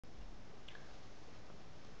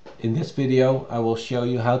In this video I will show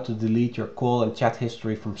you how to delete your call and chat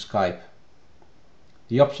history from Skype.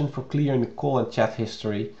 The option for clearing the call and chat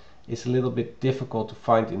history is a little bit difficult to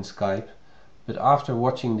find in Skype, but after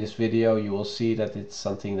watching this video you will see that it's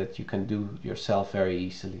something that you can do yourself very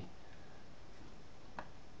easily.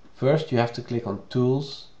 First you have to click on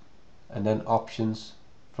Tools and then Options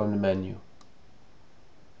from the menu.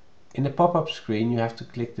 In the pop-up screen you have to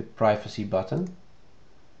click the Privacy button.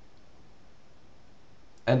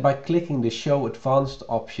 And by clicking the Show Advanced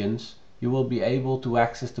options, you will be able to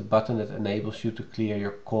access the button that enables you to clear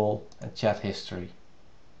your call and chat history.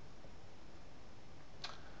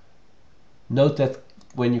 Note that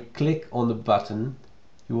when you click on the button,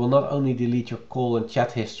 you will not only delete your call and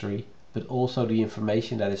chat history, but also the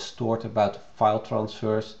information that is stored about file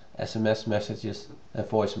transfers, SMS messages and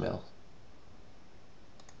voicemails.